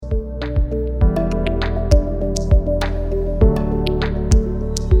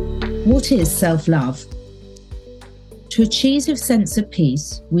What is self-love? To achieve a sense of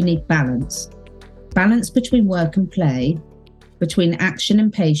peace, we need balance. Balance between work and play, between action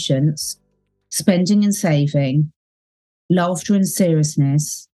and patience, spending and saving, laughter and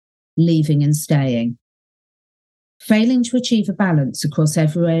seriousness, leaving and staying. Failing to achieve a balance across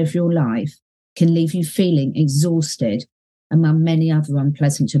every area of your life can leave you feeling exhausted, among many other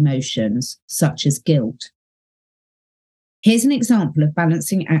unpleasant emotions, such as guilt. Here's an example of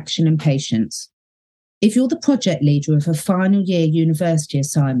balancing action and patience. If you're the project leader of a final year university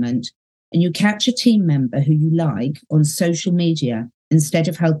assignment and you catch a team member who you like on social media instead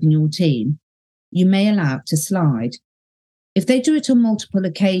of helping your team, you may allow it to slide. If they do it on multiple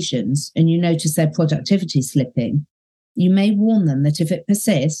occasions and you notice their productivity slipping, you may warn them that if it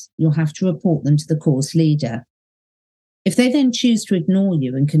persists, you'll have to report them to the course leader. If they then choose to ignore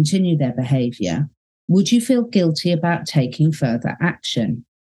you and continue their behaviour, would you feel guilty about taking further action?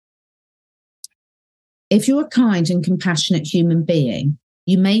 If you're a kind and compassionate human being,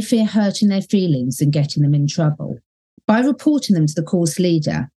 you may fear hurting their feelings and getting them in trouble. By reporting them to the course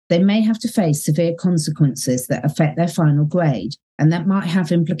leader, they may have to face severe consequences that affect their final grade, and that might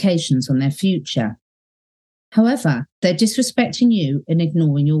have implications on their future. However, they're disrespecting you and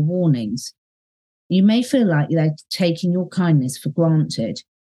ignoring your warnings. You may feel like they're taking your kindness for granted,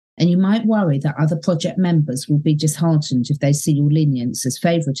 and you might worry that other project members will be disheartened if they see your lenience as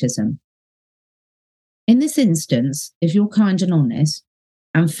favouritism. In this instance, if you're kind and honest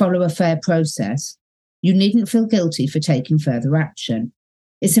and follow a fair process, you needn't feel guilty for taking further action.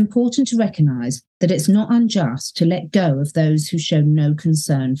 It's important to recognise that it's not unjust to let go of those who show no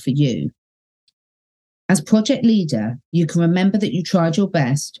concern for you. As project leader, you can remember that you tried your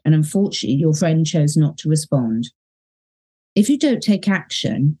best and unfortunately your friend chose not to respond. If you don't take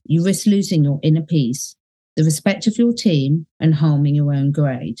action, you risk losing your inner peace, the respect of your team, and harming your own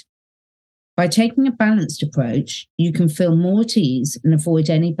grade. By taking a balanced approach, you can feel more at ease and avoid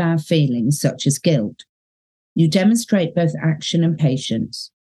any bad feelings such as guilt. You demonstrate both action and patience.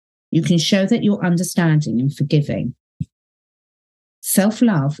 You can show that you're understanding and forgiving.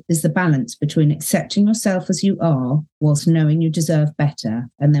 Self-love is the balance between accepting yourself as you are whilst knowing you deserve better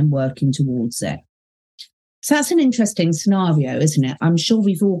and then working towards it. So that's an interesting scenario, isn't it? I'm sure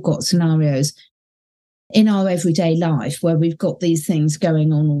we've all got scenarios in our everyday life where we've got these things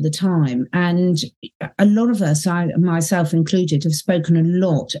going on all the time. And a lot of us, myself included, have spoken a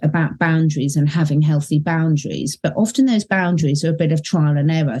lot about boundaries and having healthy boundaries. But often those boundaries are a bit of trial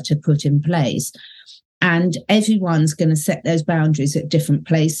and error to put in place. And everyone's going to set those boundaries at different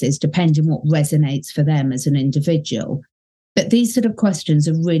places, depending what resonates for them as an individual. But these sort of questions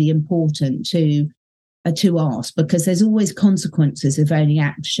are really important to ask, because there's always consequences of any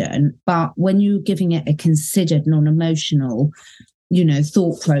action. But when you're giving it a considered, non-emotional,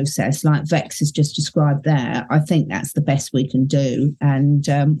 thought process like Vex has just described there, I think that's the best we can do. And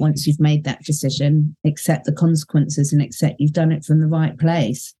once you've made that decision, accept the consequences and accept you've done it from the right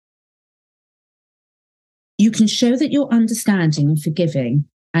place. You can show that you're understanding and forgiving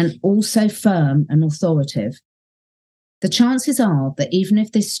and also firm and authoritative. The chances are that even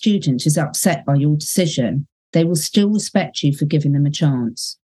if this student is upset by your decision, they will still respect you for giving them a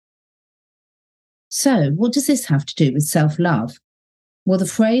chance. So, what does this have to do with self-love? Well, the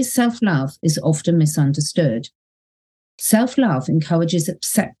phrase self-love is often misunderstood. Self-love encourages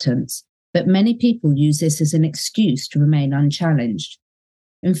acceptance, but many people use this as an excuse to remain unchallenged.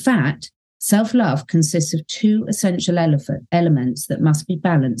 In fact, self-love consists of two essential elements that must be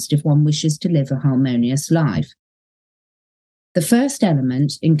balanced if one wishes to live a harmonious life. The first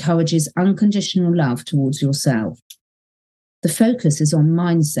element encourages unconditional love towards yourself. The focus is on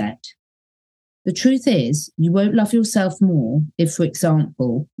mindset. The truth is, you won't love yourself more if, for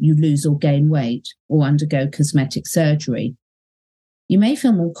example, you lose or gain weight or undergo cosmetic surgery. You may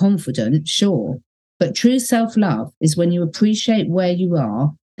feel more confident, sure, but true self-love is when you appreciate where you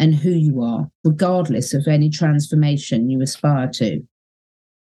are and who you are, regardless of any transformation you aspire to.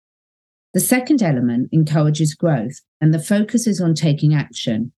 The second element encourages growth, and the focus is on taking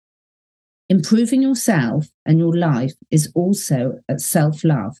action. Improving yourself and your life is also at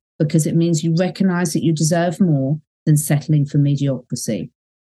self-love, because it means you recognise that you deserve more than settling for mediocrity.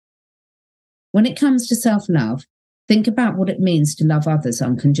 When it comes to self-love, think about what it means to love others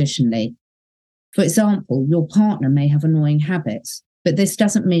unconditionally. For example, your partner may have annoying habits, but this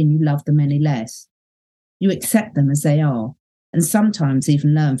doesn't mean you love them any less. You accept them as they are, and sometimes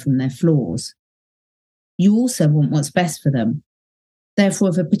even learn from their flaws. You also want what's best for them. Therefore,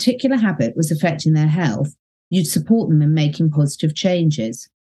 if a particular habit was affecting their health, you'd support them in making positive changes.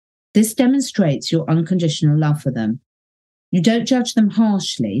 This demonstrates your unconditional love for them. You don't judge them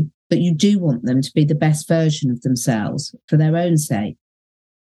harshly, but you do want them to be the best version of themselves for their own sake.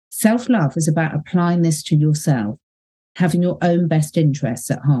 Self-love is about applying this to yourself, having your own best interests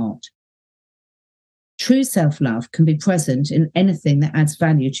at heart. True self-love can be present in anything that adds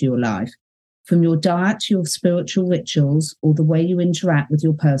value to your life, from your diet to your spiritual rituals or the way you interact with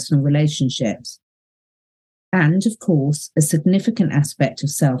your personal relationships. And, of course, a significant aspect of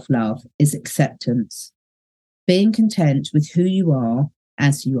self-love is acceptance, being content with who you are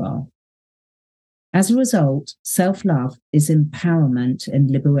as you are. As a result, self-love is empowerment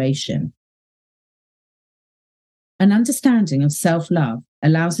and liberation. An understanding of self-love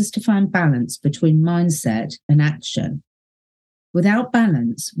allows us to find balance between mindset and action. Without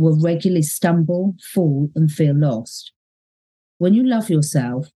balance, we'll regularly stumble, fall, and feel lost. When you love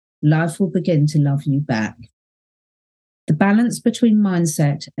yourself, life will begin to love you back. The balance between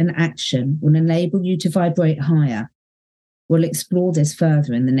mindset and action will enable you to vibrate higher. We'll explore this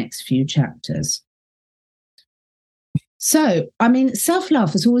further in the next few chapters. So,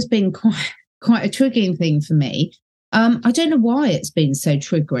 self-love has always been quite a triggering thing for me. I don't know why it's been so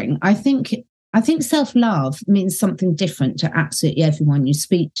triggering. I think self-love means something different to absolutely everyone you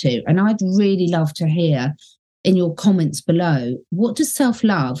speak to. And I'd really love to hear in your comments below, what does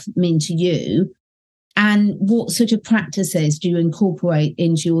self-love mean to you? And what sort of practices do you incorporate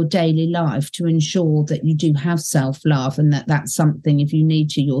into your daily life to ensure that you do have self-love and that that's something, if you need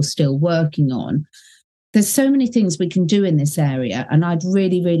to, you're still working on? There's so many things we can do in this area, and I'd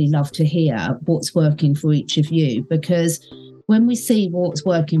really, really love to hear what's working for each of you, because when we see what's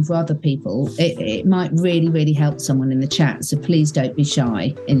working for other people, it might really, really help someone in the chat. So please don't be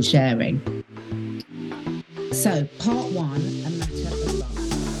shy in sharing. So part 1, a matter of love.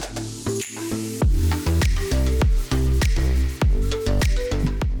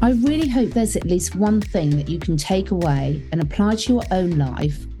 I really hope there's at least one thing that you can take away and apply to your own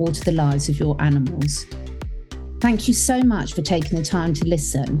life or to the lives of your animals. Thank you so much for taking the time to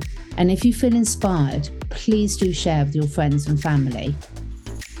listen. And if you feel inspired, please do share with your friends and family.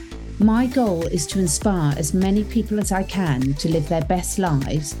 My goal is to inspire as many people as I can to live their best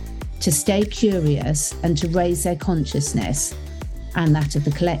lives, to stay curious and to raise their consciousness and that of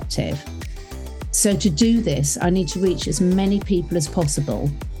the collective. So to do this, I need to reach as many people as possible,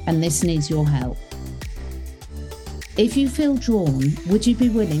 and this needs your help. If you feel drawn, would you be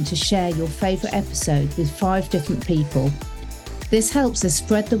willing to share your favourite episode with 5 different people? This helps us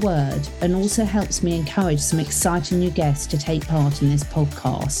spread the word and also helps me encourage some exciting new guests to take part in this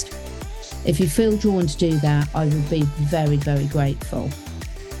podcast. If you feel drawn to do that, I would be very, very grateful.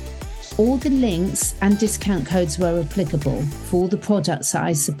 All the links and discount codes where applicable for all the products that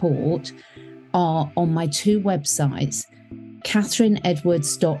I support are on my 2 websites,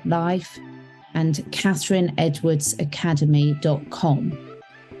 catherineedwards.life and catherineedwardsacademy.com.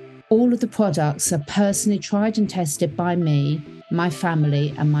 All of the products are personally tried and tested by me, my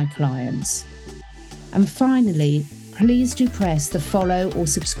family and my clients. And finally, please do press the follow or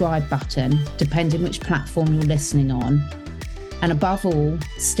subscribe button, depending which platform you're listening on. And above all,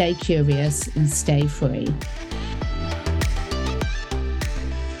 stay curious and stay free.